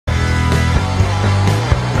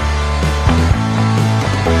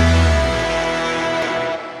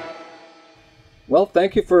Well,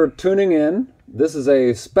 thank you for tuning in. This is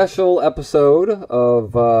a special episode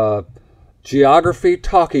of Geography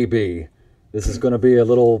Talky Bee. This is going to be a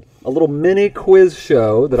little mini quiz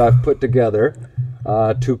show that I've put together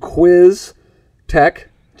to quiz Tech,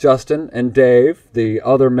 Justin, and Dave, the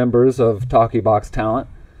other members of TalkyBox Talent,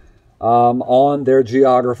 on their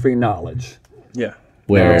geography knowledge. Yeah.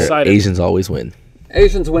 Where Asians always win.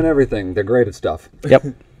 Asians win everything. They're great at stuff. Yep.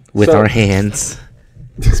 With our hands.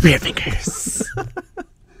 Spear fingers.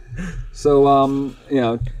 So,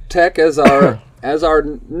 Tech, as our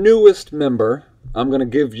newest member, I'm going to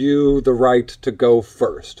give you the right to go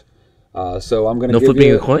first. So I'm going to give you... No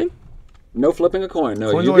flipping a coin? No flipping a coin.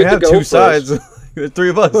 No, Coins you only get to have go two first. sides. There's three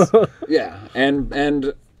of us. Yeah,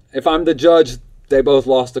 and if I'm the judge, they both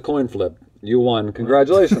lost the coin flip. You won.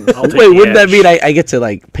 Congratulations. Wait, wouldn't that mean I get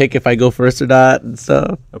to pick if I go first or not and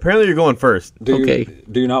stuff? Apparently you're going first. Do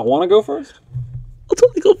you not want to go first? I'll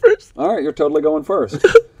totally go first. All right, you're totally going first.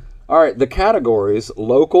 All right, the categories: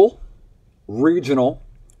 local, regional,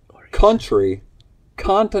 country,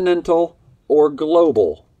 continental, or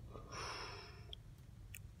global.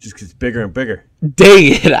 Just gets bigger and bigger.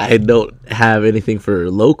 Dang it, I don't have anything for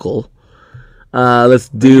local. Let's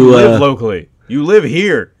do... You live locally. You live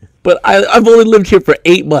here. But I've only lived here for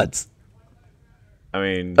 8 months. I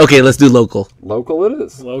mean... Okay, let's do local. Local it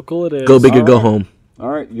is. Local it is. Go big or All go right. home. All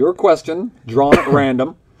right, your question, drawn at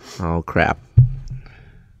random. Oh, crap.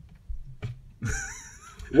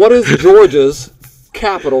 What is Georgia's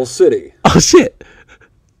capital city? Oh, shit.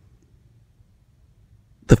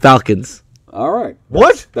 The Falcons. All right.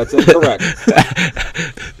 What? That's incorrect.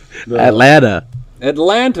 Atlanta.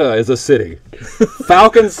 Atlanta is a city.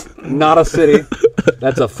 Falcons, not a city.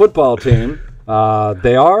 That's a football team.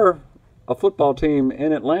 They are a football team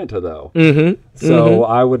in Atlanta, though. Mm-hmm. So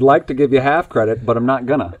I would like to give you half credit, but I'm not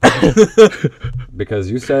gonna. Because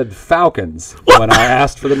you said Falcons when I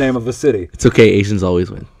asked for the name of a city. It's okay, Asians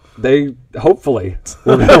always win. They, hopefully.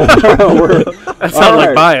 That sounded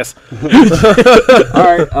like bias. All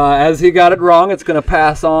right, as he got it wrong, it's going to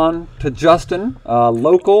pass on to Justin.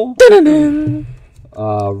 Local,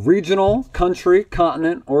 regional, country,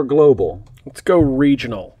 continent, or global? Let's go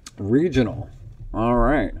regional. Regional. All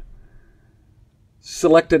right.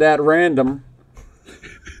 Selected at random.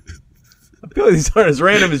 I feel like these aren't as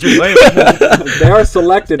random as you're saying. They are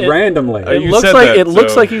selected randomly. It You looks said like that,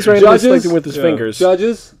 looks so- like he's randomly Judges? selecting with his Yeah. fingers.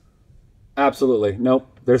 Judges? Absolutely. Nope.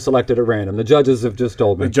 They're selected at random. The judges have just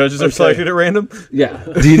told me. The judges are selected at random? Yeah.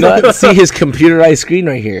 Do you not see his computerized screen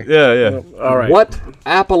right here? Yeah. All right. What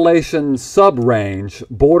Appalachian subrange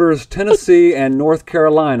borders Tennessee and North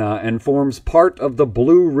Carolina and forms part of the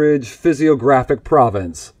Blue Ridge Physiographic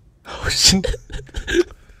Province? Oh, shit.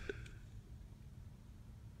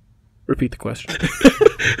 Repeat the question.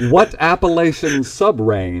 What Appalachian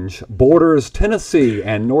subrange borders Tennessee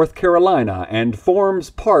and North Carolina and forms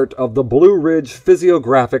part of the Blue Ridge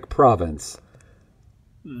Physiographic Province?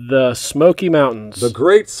 The Smoky Mountains. The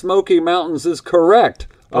Great Smoky Mountains is correct.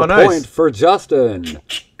 Oh, A nice. point for Justin.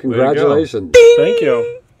 Congratulations. Thank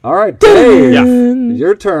you. All right, Dave,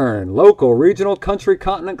 your turn. Local, regional, country,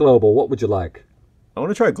 continent, global. What would you like? I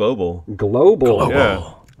want to try global. Global.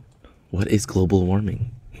 Yeah. What is global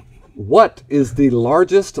warming? What is the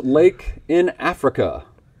largest lake in Africa?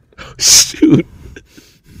 Shoot.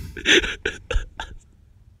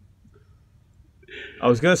 I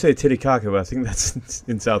was going to say Titicaca, but I think that's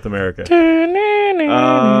in South America.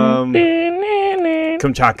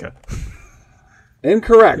 Kamchatka.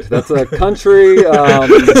 Incorrect. That's a country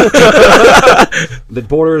that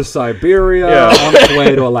borders Siberia on its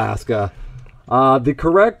way to Alaska. The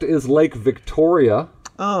correct is Lake Victoria.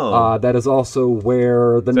 Oh. That is also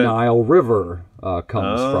where the Nile River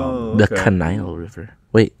comes from. The Canile River.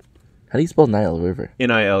 Wait, how do you spell Nile River?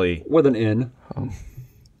 Nile. With an N.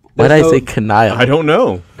 Why did I say Canile? I don't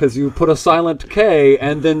know. Because you put a silent K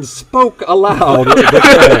and then spoke aloud the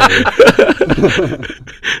K.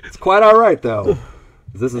 It's quite all right, though.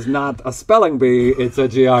 This is not a spelling bee, it's a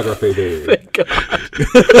geography bee. Thank God.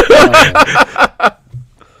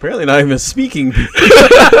 Apparently not even a speaking bee.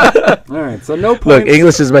 All right, so no points. Look,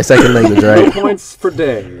 English is my second language, No right? points for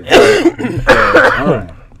Dave.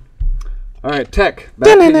 All right, Tech,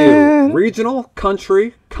 back to you. Regional,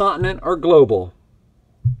 country, continent, or global?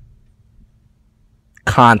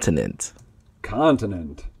 Continent.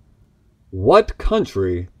 Continent. What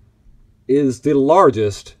country is the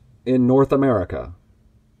largest in North America?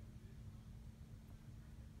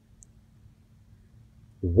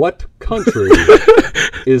 What country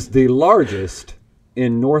is the largest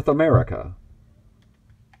in North America?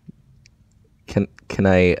 Can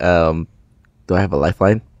I do I have a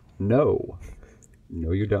lifeline? No.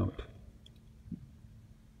 No, you don't.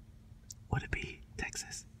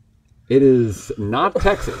 It is not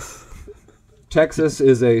Texas. Texas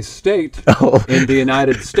is a state Oh. in the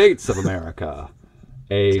United States of America.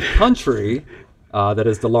 A country that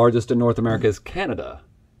is the largest in North America is Canada.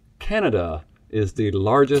 Canada is the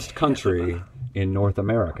largest country in North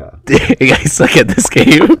America. You guys suck at this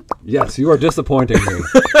game. Yes, you are disappointing me.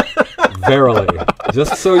 Verily.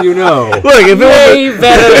 Just so you know. Look, if it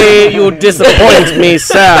Verily, you disappoint me,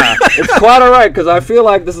 sir. It's quite all right, because I feel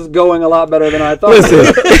like this is going a lot better than I thought.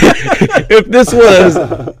 listen, if this was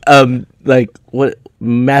like what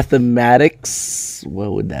mathematics,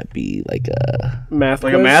 what would that be? Like a Math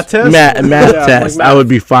Like a quiz? math test? math like test, math. I would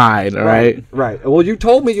be fine. All right. Right. Well, you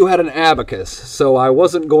told me you had an abacus, so I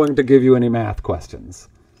wasn't going to give you any math questions.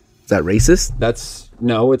 Is that racist?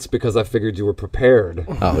 No, it's because I figured you were prepared,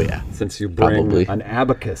 Oh yeah. since you bring Probably. an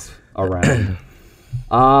abacus around.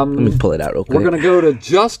 Let me pull it out real quick. We're going to go to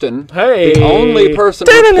Justin, Hey. the only person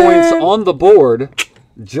with points on the board.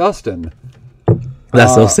 Justin,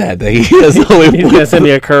 That's so sad that he has only He's one. gonna send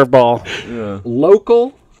me a curveball.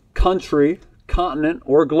 local, country, continent,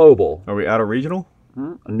 or global? Are we out of regional?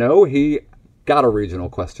 No, he got a regional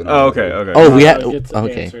question. Oh, already. okay. Oh, we had. Gets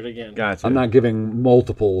Okay. answered again. Gotcha. I'm not giving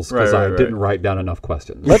multiples because Right, I right. didn't write down enough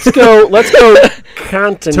questions. Let's go to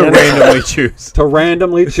continental. randomly choose. To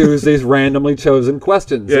randomly choose these randomly chosen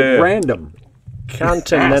questions. Yeah, At yeah. random.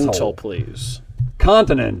 Continental, Asshole. please.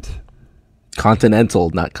 Continent. Continental,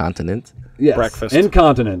 not continent. Yes. Breakfast.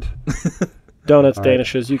 Incontinent. Donuts,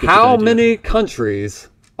 danishes, you get the How idea. many countries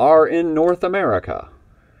are in North America?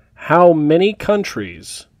 How many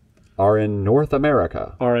countries Are in North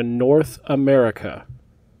America. are in North America?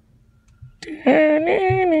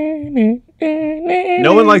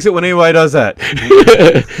 No one likes it when anybody does that.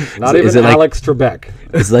 Not Is even it like- Alex Trebek.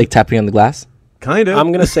 It's like tapping on the glass. Kind of.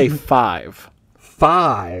 I'm gonna say 5.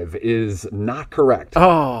 5 is not correct.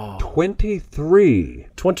 Oh, 23.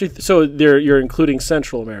 20. So you're including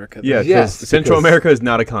Central America. then. Yeah, 'cause Yes, Central because- America is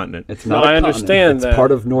not a continent. It's No, not a I continent. understand It's that.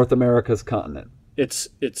 part of North America's continent. It's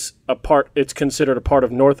a part. It's considered a part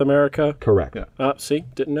of North America. Correct. Yeah. See,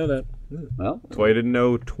 didn't know that. Well, That's why I didn't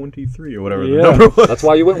know 23 or whatever Yeah. the number was. that's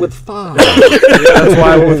why you went with 5. That's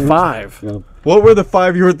why I went with 5. What were the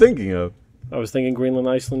 5 you were thinking of? I was thinking Greenland,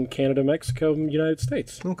 Iceland, Canada, Mexico, and United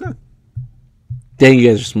States. Okay. Dang, you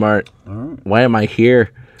guys are smart. Why am I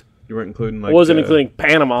here? You weren't including like I wasn't including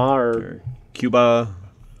Panama or Cuba,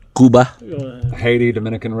 Cuba, Haiti,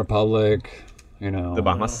 Dominican Republic, you know. the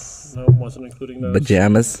Bahamas. no, wasn't including those.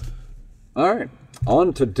 pajamas. All right.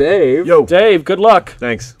 On to Dave. Yo, Dave, good luck.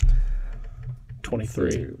 thanks.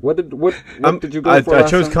 23. What did you go I, for? I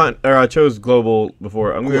last chose time? I chose global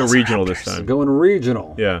before. I'm going regional this time. Going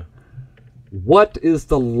regional. Yeah. What is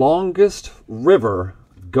the longest river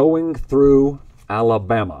going through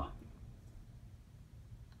Alabama?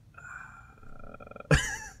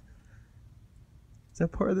 Is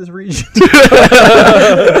that part of this region?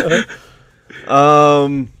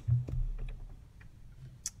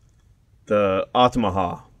 The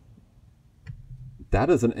Altamaha. That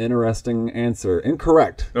is an interesting answer.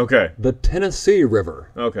 Incorrect. Okay. The Tennessee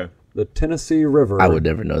River. Okay. The Tennessee River. I would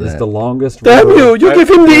never know is that. the longest Damn river. you! You give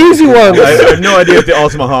him the easy ones. I have no idea if the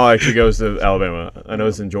Altamaha actually goes to Alabama. I know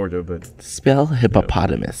it's in Georgia, but Spell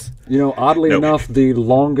hippopotamus. You know, oddly Nope. enough, the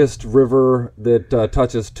longest river that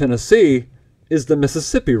touches Tennessee is the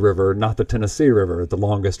Mississippi River, not the Tennessee River. The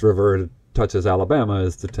longest river that touches Alabama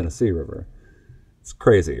is the Tennessee River. It's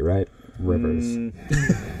crazy, right? Rivers.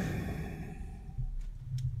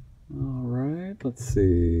 All right, let's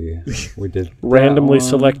see. We did that Randomly one.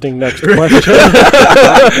 selecting next question.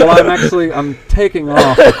 Well, I'm taking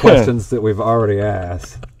off the questions that we've already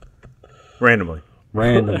asked. randomly.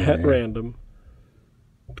 Randomly. At random.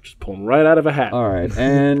 Just pulling right out of a hat. All right,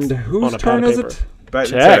 and On whose a pad turn of is paper. it? Back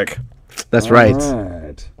to Check. tech. That's right. All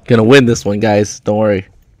right. Gonna win this one, guys. Don't worry.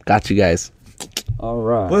 Got you guys. All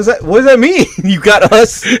right. What does that mean? You got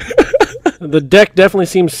us? The deck definitely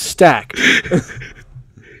seems stacked.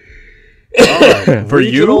 For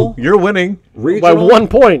Regional? you, you're winning By Regional, 1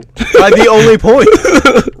 point. by the only point.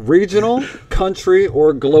 regional, country,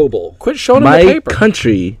 or global? Quit showing him My the paper.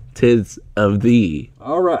 country, 'tis of thee.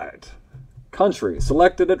 All right. Country,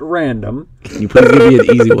 selected at random. Can you please give me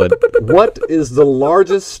an easy one? What is the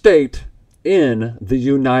largest state in the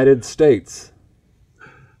United States?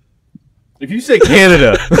 If you say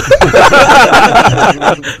Canada,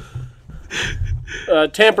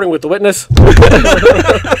 Tampering with the witness.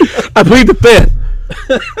 I plead the fifth.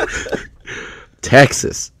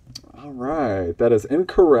 Texas. All right. That is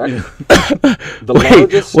incorrect. The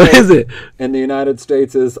largest What state is it? in the United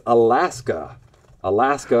States is Alaska.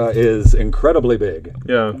 Alaska is incredibly big.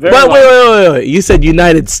 yeah. Very Wait, large. wait. You said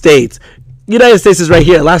United States. United States is right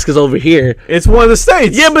here. Alaska's over here. It's one of the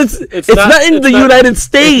states. Yeah, but it's not in the United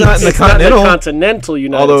States. It's not in the continental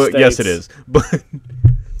United Although, States. yes, it is. But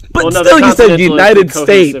still, you said United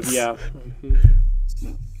States. Yeah.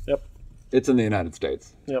 Yep. It's in the United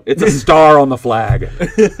States. Yep. It's a star on the flag.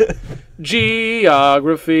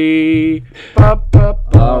 Geography. All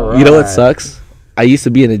right. You know what sucks? I used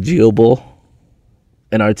to be in a Geo Bowl,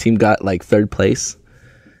 and our team got like 3rd place,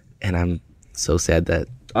 and I'm so sad that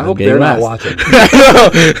I hope they're not watching. I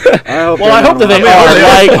hope that they are.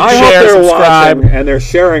 I hope Share, they're subscribe, watching, and they're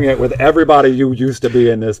sharing it with everybody you used to be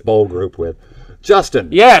in this bowl group with. Justin.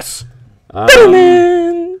 Yes. I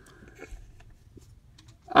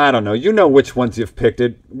don't know. You know which ones you've picked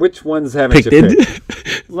it. Which ones haven't you picked?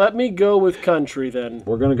 Let me go with country then.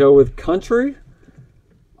 We're going to go with country?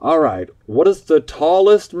 All right. What is the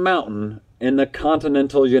tallest mountain in the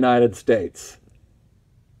continental United States?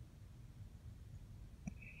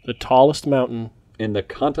 The tallest mountain. In the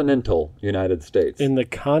continental United States. In the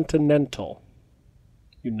continental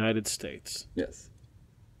United States. Yes.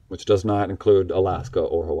 Which does not include Alaska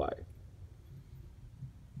or Hawaii.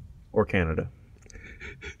 or Canada.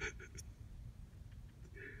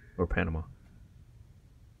 Or Panama. Or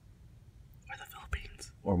the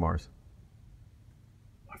Philippines. Or Mars.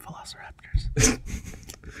 Or Velociraptors.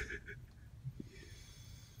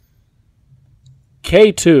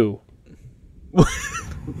 K2.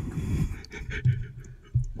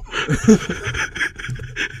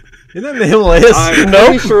 Isn't that in the Himalayas? I'm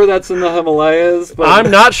pretty sure that's in the Himalayas. But I'm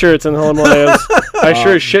not sure it's in the Himalayas. I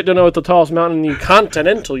sure as shit don't know what the tallest mountain in the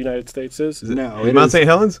continental United States is. No, Mount St.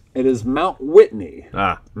 Helens? It is Mount Whitney.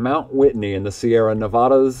 Ah. Mount Whitney in the Sierra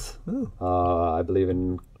Nevadas. I believe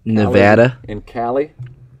in Cali, Nevada? In Cali.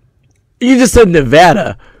 You just said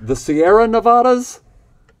Nevada. The Sierra Nevadas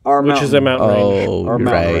are Which is a mountain range. Oh, are you're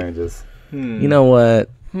mountain right. ranges. You know what?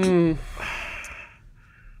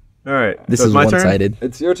 All right. This so is my turn? one-sided.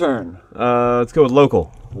 It's your turn. Let's go with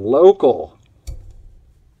local. Local.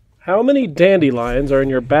 How many dandelions are in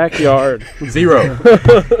your backyard? 0.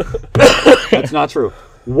 That's not true.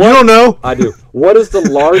 You don't know? I do. What is the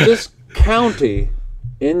largest county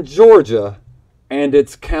in Georgia and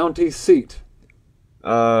its county seat?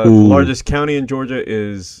 The largest county in Georgia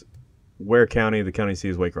is Ware County. The county seat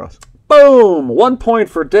is Waycross. Boom! 1 point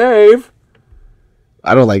for Dave.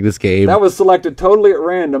 I don't like this game. That was selected totally at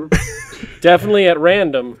random. Definitely at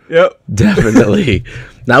random. Yep. Definitely.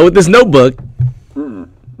 Not with this notebook. Nope.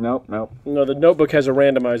 No, the notebook has a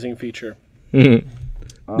randomizing feature.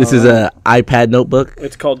 This is a iPad notebook.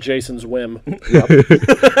 It's called Jason's Whim.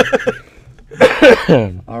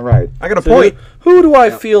 All right. I got a point. Who do I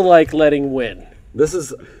feel like letting win? This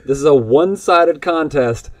is a one-sided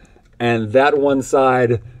contest, and that one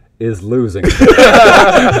side is losing.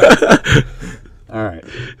 All right.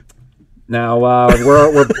 Now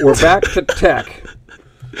we're back to tech.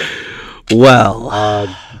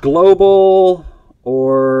 Well, Global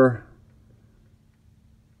or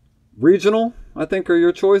regional, I think, are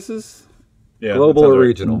your choices. Yeah, Global that or sounds right.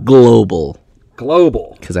 regional? global.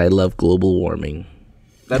 Global. Because I love global warming.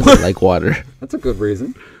 That's I like water. that's a good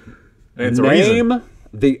reason. It's a reason. Name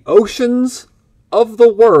the oceans of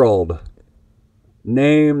the world.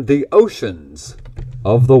 Name the oceans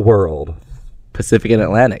of the world. Pacific and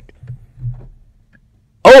Atlantic.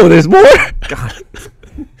 Oh, there's more? God.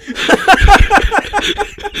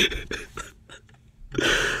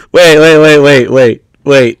 Wait.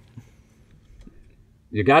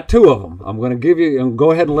 You got two of them. I'm going to give you and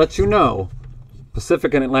go ahead and let you know.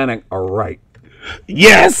 Pacific and Atlantic are right.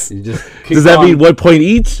 Yes! You just keep Does that on, mean 1 point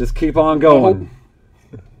each? Just keep on going.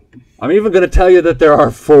 I'm even going to tell you that there are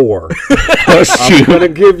 4. Oh, I'm shoot. going to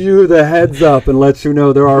give you the heads up and let you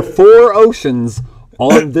know there are 4 oceans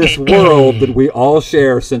on this world that we all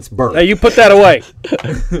share since birth. Now you put that away.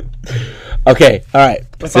 Okay, all right.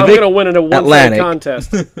 If I'm going to win in a one-sided Atlantic.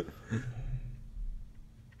 contest.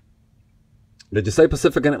 Did you say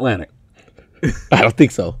Pacific and Atlantic? I don't think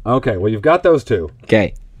so. Okay, well, you've got those 2.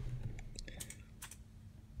 Okay.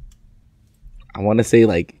 I want to say,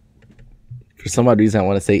 like, for some odd reason, I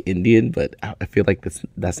want to say Indian, but I feel like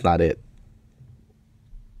that's not it.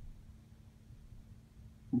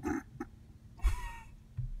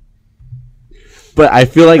 But I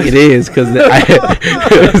feel like it is because something I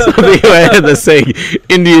had to say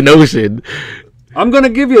Indian Ocean. I'm going to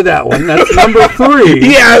give you that one. That's number 3.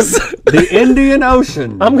 Yes. The Indian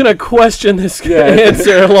Ocean. I'm going to question this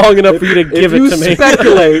answer long enough for you to give it to me.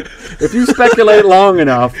 If you speculate long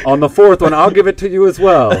enough on the 4th one, I'll give it to you as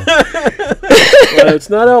well. Well, it's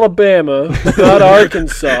not Alabama. It's not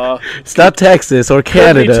Arkansas. It's not Texas or Could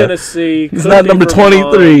Canada. be Tennessee. It's could not be number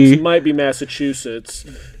Vermont, 23. Might be Massachusetts.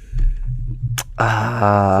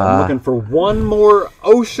 I'm looking for one more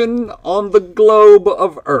ocean on the globe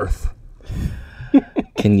of Earth.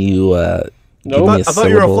 Can you give me a I thought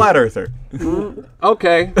you were a syllable? flat earther.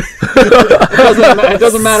 Okay. It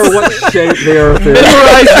doesn't matter what shape the Earth is.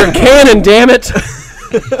 Memorize your canon, damn it!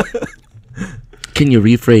 Can you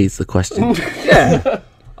rephrase the question? Yeah.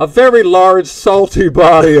 A very large, salty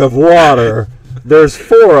body of water. There's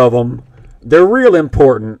 4 of them. They're real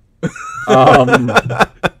important.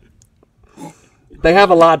 They have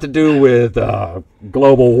a lot to do with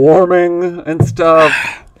global warming and stuff.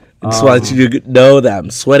 I just want you to know that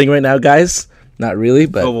I'm sweating right now, guys. Not really,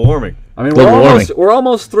 but Global warming. I mean, Global warming. we're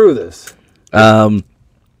almost through this.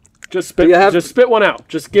 Just spit one out.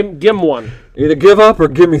 Just give him one. Either give up or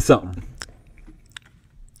give me something.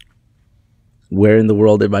 where in the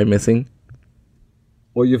world am I missing?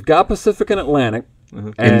 Well, you've got Pacific and Atlantic.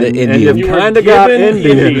 And And, the and Indian. you've You kind were of got given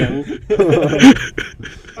Indian.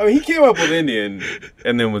 I mean, he came up with Indian,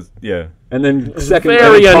 and then was And then second,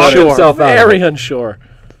 Very and taught unsure. himself out of it. Very unsure.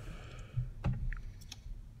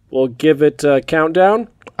 We'll give it a countdown.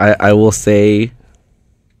 I will say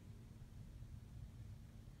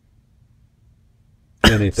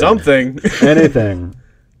Anything. something. Anything.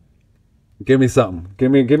 Give me something.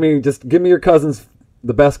 Give me your cousin's,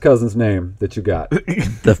 the best cousin's name that you got.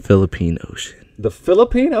 the Philippine Ocean. The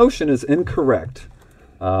Philippine Ocean is incorrect.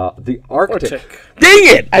 The Arctic.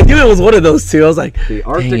 Dang it! I knew it was one of those two. I was like, The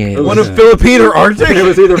Arctic dang it. Ocean. One of Philippine or Arctic? It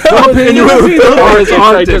was either Philippine or Arctic.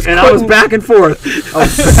 I Arctic, just and I was couldn't- back and forth.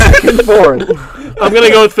 I'm going to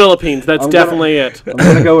go with Philippines. That's definitely it. I'm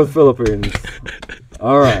gonna go with Philippines.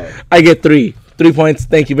 All right. I get 3 points.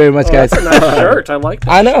 Thank you very much, guys. That's a nice shirt. I like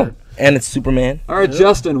that. I know. And it's Superman. All right,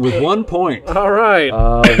 Justin, with 1 point. All right.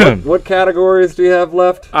 What categories do you have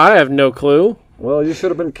left? I have no clue. Well, you should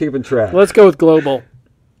have been keeping track. Let's go with global.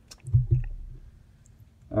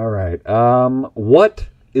 All right. What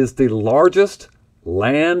is the largest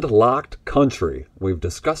landlocked country? We've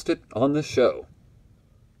discussed it on this show.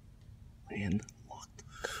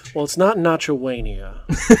 Well, it's not Nachowania.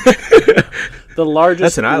 The largest.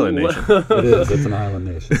 That's an island nation. It is. It's an island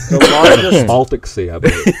nation. The largest. Baltic Sea, I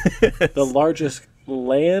believe, The largest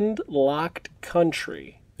landlocked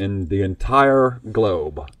country. in the entire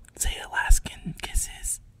globe. Say Alaskan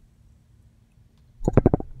kisses.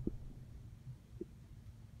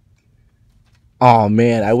 Oh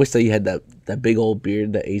man, I wish that you had that big old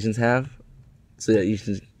beard that Asians have, so that you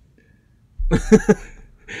should.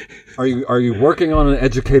 Are you working on an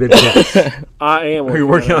educated guess? I am. Are you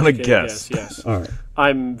working on a educated guess? Yes. All right.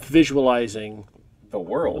 I'm visualizing The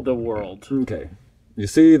world. the world. Okay. You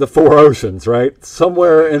see the 4 oceans, right?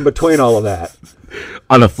 Somewhere in between all of that.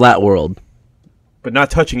 On a flat world. But not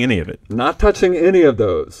touching any of it. Not touching any of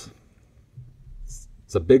those.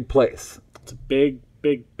 It's a big place. It's a big,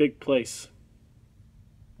 big, big place.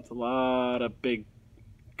 It's a lot of big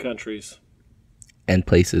countries. And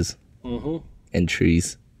places. Mm-hmm. And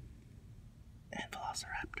trees. And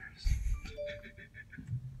velociraptors.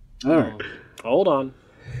 All right. Hold on.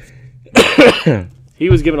 He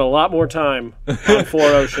was given a lot more time on 4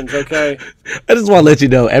 oceans, okay? I just want to let you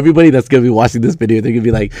know, everybody that's going to be watching this video, they're going to be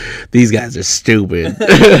like, these guys are stupid.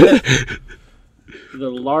 The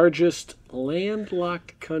largest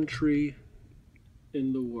landlocked country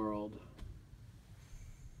in the world.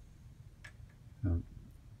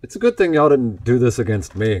 It's a good thing y'all didn't do this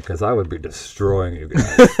against me, because I would be destroying you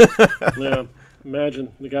guys. Yeah.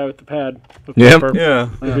 Imagine the guy with the pad of Yep. paper Yeah.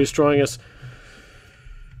 would be destroying us.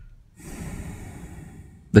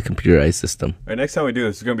 The computerized system. All right, next time we do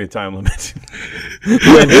this, there's going to be a time limit.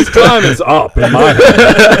 And his time is up in my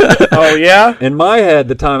head. Oh, yeah? In my head,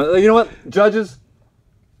 the time... You know what, judges?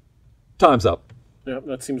 Time's up. Yeah,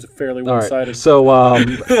 that seems fairly All one-sided. right. So,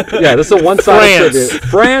 yeah, this is a one-sided France. trivia.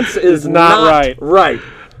 France is not right. Right.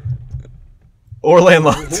 Or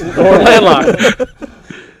landlocked. Or landlocked.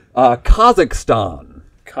 Kazakhstan.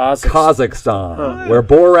 Kazakhstan, where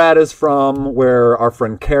Borat is from, where our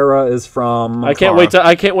friend Kara is from. I can't wait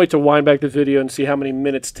to wind back the video and see how many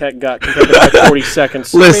minutes Tech got compared to my 40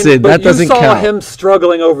 seconds. Listen, But that doesn't you saw count. him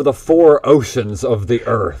struggling over the 4 oceans of the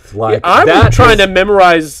earth. Like I'm that trying is- to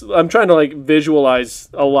memorize. I'm trying to visualize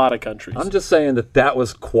a lot of countries. I'm just saying that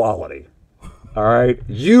was quality. All right,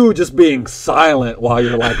 you just being silent while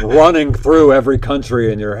you're running through every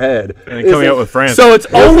country in your head. And coming out with France. So it's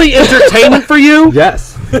only entertainment for you?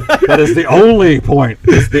 Yes, that is the only point.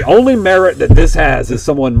 It's the only merit that this has is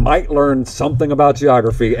someone might learn something about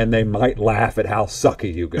geography and they might laugh at how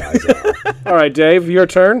sucky you guys are. All right, Dave, your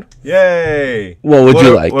turn. Yay. What would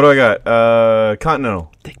you like? What do I got?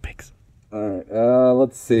 Continental. Dick pics. All right,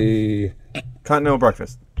 let's see. Continental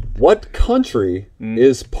breakfast. What country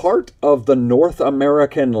is part of the North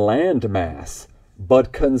American landmass,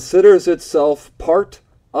 but considers itself part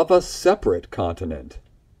of a separate continent?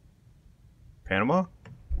 Panama?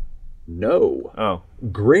 No. Oh.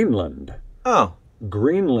 Greenland. Oh.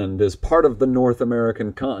 Greenland is part of the North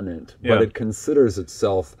American continent, Yeah. but it considers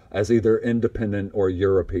itself as either independent or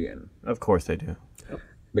European Of course they do.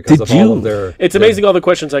 because Did of all you- of their It's amazing all the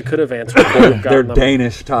questions I could have answered. I would have their gotten them.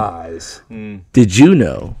 Danish ties. Did you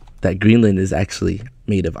know that Greenland is actually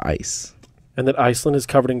made of ice? And that Iceland is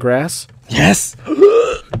covered in grass. Yes.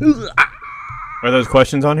 Are those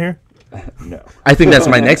questions on here? No. I think that's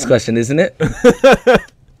my next question, isn't it?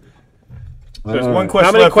 There's one question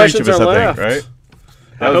How many left for each of questions us, are I left? think, right?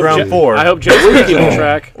 That was round Ja- 4. I hope Jason's keeping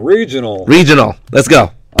track. Regional. Regional. Let's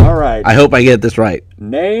go. All right. I hope I get this right.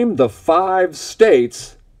 Name the 5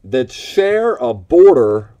 states that share a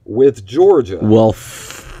border with Georgia. Well,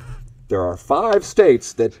 There are 5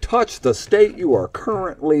 states that touch the state you are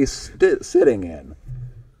currently sitting in.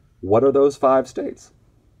 What are those 5 states?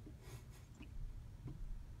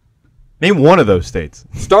 Name one of those states.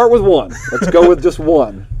 Start with 1. Let's go with just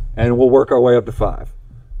 1, and we'll work our way up to 5.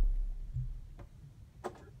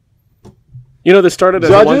 You know, this started as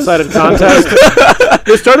a Judges? one-sided contest.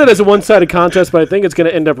 This started as a one-sided contest, but I think it's going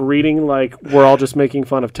to end up reading like we're all just making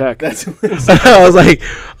fun of tech. I was like,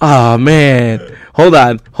 oh, man. Hold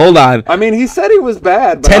on. I mean, he said he was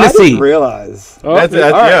bad, but I Tennessee. didn't realize. Oh, That's All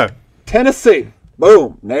right. yeah. Tennessee.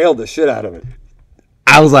 Boom. Nailed the shit out of it.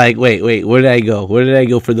 I was like, wait. Where did I go? Where did I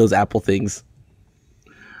go for those apple things?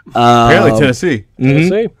 Apparently Tennessee.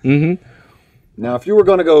 Tennessee. Now, if you were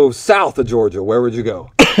going to go south of Georgia, where would you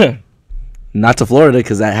go? Not to Florida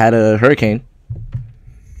because I had a hurricane.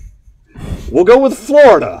 We'll go with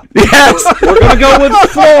Florida. Yes. We're going to go with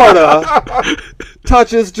Florida.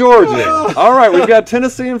 Touches Georgia. All right, we've got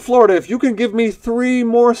Tennessee and Florida. If you can give me 3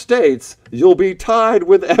 more states, you'll be tied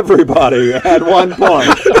with everybody at 1 point.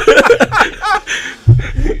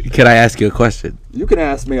 Can I ask you a question? You can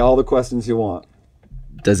ask me all the questions you want.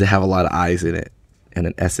 Does it have a lot of I's in it and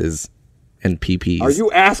an S's and PP's? Are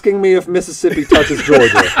you asking me if Mississippi touches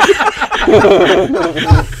Georgia?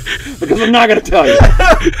 Because I'm not going to tell you.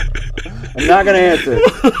 I'm not going to answer.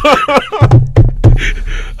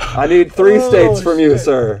 I need 3 states from you,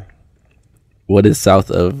 sir. What is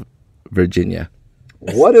south of Virginia?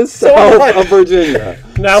 What is south of Virginia?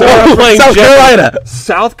 Now we're playing South Jeopardy. Carolina.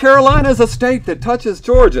 South Carolina is a state that touches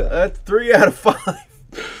Georgia. That's 3 out of 5. I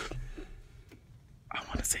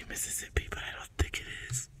want to say Mississippi, but I don't think it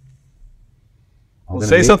is. Well,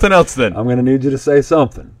 say something else then. I'm going to need you to say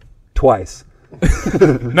something. Twice.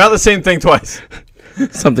 Not the same thing twice.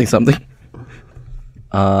 Something.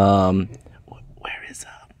 Where is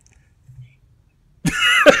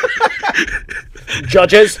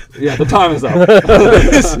Judges. Yeah, the time is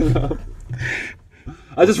up.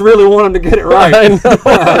 I just really want him to get it right. I know.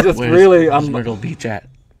 I just Where's really, Myrtle Beach at?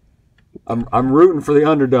 I'm rooting for the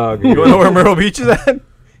underdog. You want to know where Myrtle Beach is at?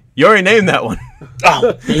 You already named that one.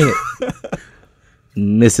 Oh, dang it.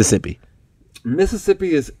 Mississippi.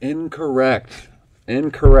 Mississippi is incorrect.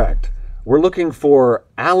 Incorrect. We're looking for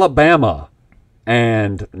Alabama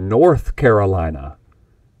and North Carolina.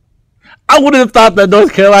 I wouldn't have thought that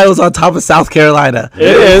North Carolina was on top of South Carolina. It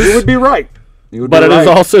You is, would be right. You would but be it right. is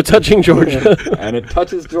also touching Georgia. And it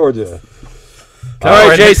touches Georgia. All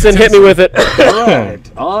right, Jason, hit me with it. All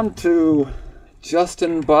right, on to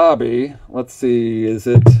Justin Bobby. Let's see, is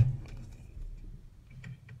it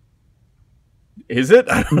Is it?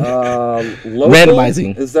 local?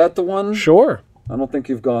 Randomizing. Is that the one? Sure. I don't think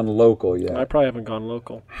you've gone local yet. I probably haven't gone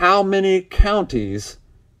local. How many counties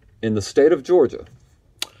in the state of Georgia?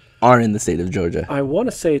 Are in the state of Georgia. I want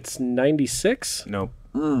to say it's 96. Nope.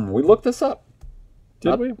 We looked this up.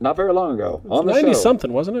 Did we? Not very long ago. On the 90 show.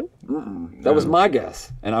 something, wasn't it? That was my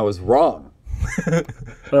guess, and I was wrong.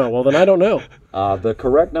 Oh, well, then I don't know. The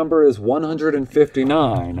correct number is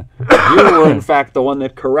 159. You were, in fact, the one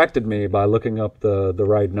that corrected me by looking up the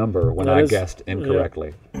right number when That I is- guessed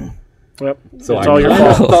incorrectly. Yep. So it's I all your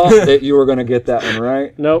kinda fault. thought that you were going to get that one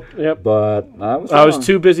right, Nope. Yep. but I was I was wrong.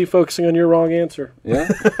 too busy focusing on your wrong answer. Yeah,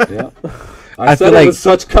 yeah. I I said feel it like- with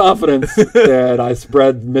such confidence that I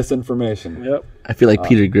spread misinformation. Yep. I feel like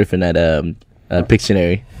Peter Griffin at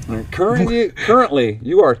Pictionary. Currently,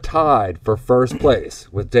 you are tied for first place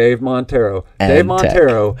with Dave Montero. And Dave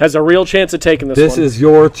Montero, Has a real chance of taking this this one. is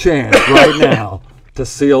your chance right now to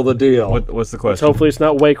seal the deal. What's the question? Hopefully it's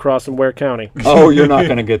not Waycross in Ware County. Oh, you're not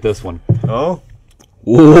going to get this one. Oh,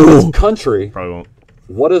 Ooh. Country, probably won't.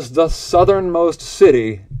 what is the southernmost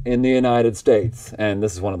city in the United States? And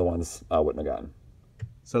this is one of the ones I wouldn't have gotten.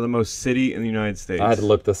 So the most city in the United States. I had to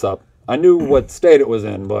look this up. I knew what state it was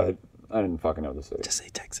in, but I didn't fucking know the city. Just say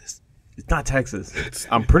Texas. It's not Texas.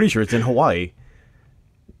 I'm pretty sure it's in Hawaii.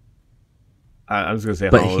 I was gonna say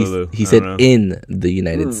But Honolulu. he said in the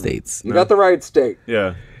United States. You got the right state.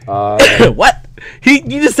 Yeah. What?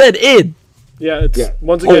 You just said in. Yeah, it's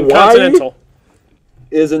once again Hawaii continental.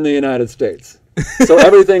 is in the United States. So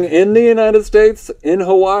everything in the United States, in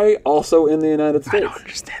Hawaii, also in the United I States. don't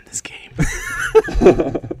understand this game.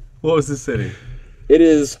 What was the city? It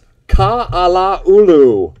is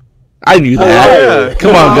Ka'ala'ulu. I knew that. Yeah.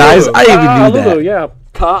 Come on, guys. I even knew that. Honolulu, yeah.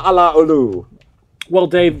 Ka'ala'ulu. Well,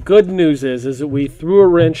 Dave, good news is that we threw a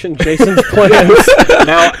wrench in Jason's plans.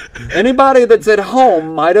 Now, anybody that's at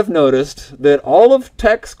home might have noticed that all of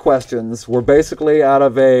Tech's questions were basically out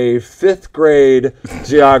of a 5th grade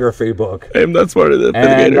geography book. I'm not smarter than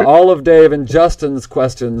And all of Dave and Justin's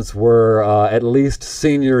questions were at least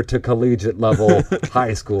senior to collegiate level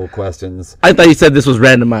high school questions. I thought you said this was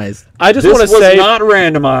randomized. I just This want was to say, not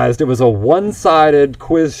randomized. It was a one-sided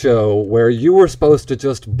quiz show where you were supposed to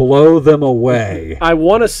just blow them away. I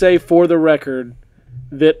want to say for the record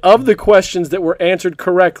that of the questions that were answered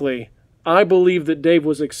correctly, I believe that Dave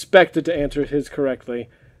was expected to answer his correctly,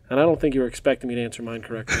 and I don't think you were expecting me to answer mine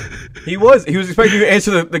correctly. He was expecting you to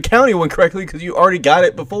answer the county one correctly because you already got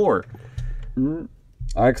it before.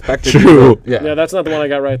 I expected True. you. Yeah, that's not the one I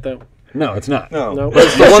got right, though. No, it's not. No. No. But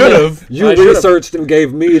you The one should that have. You I should've. researched and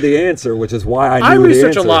gave me the answer, which is why I knew I the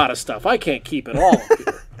research answer. a lot of stuff. I can't keep it all.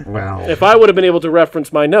 Well, If I would have been able to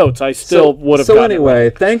reference my notes, I still would have So gotten it right. anyway,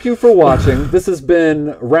 thank you for watching. This has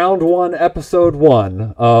been round 1, episode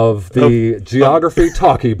 1 of the Geography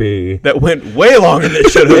Talkie Bee. That went way longer than it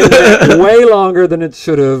should have. It went way longer than it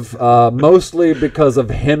should have, mostly because of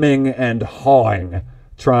hemming and hawing,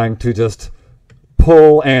 trying to just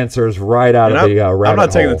pull answers right out of the rabbit I'm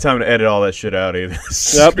not taking hole. the time to edit all that shit out either.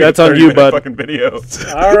 Yep, that's on you, bud. Fucking video.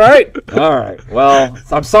 All right. All right. Well,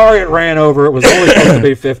 I'm sorry it ran over. It was only supposed to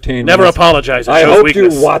be 15 Never minutes. apologize. It I shows hope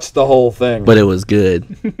weakness. you watched the whole thing. But it was good.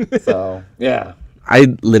 So, yeah. I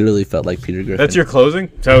literally felt like Peter Griffin. That's your closing?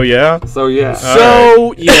 So, yeah. So, yeah.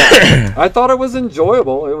 So, yeah. I thought it was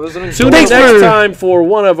enjoyable. It was an Tune enjoyable in next time for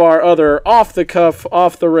one of our other off-the-cuff,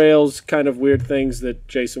 off-the-rails kind of weird things that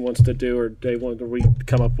Jason wants to do or Dave wanted to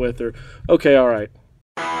come up with. Or okay, all right.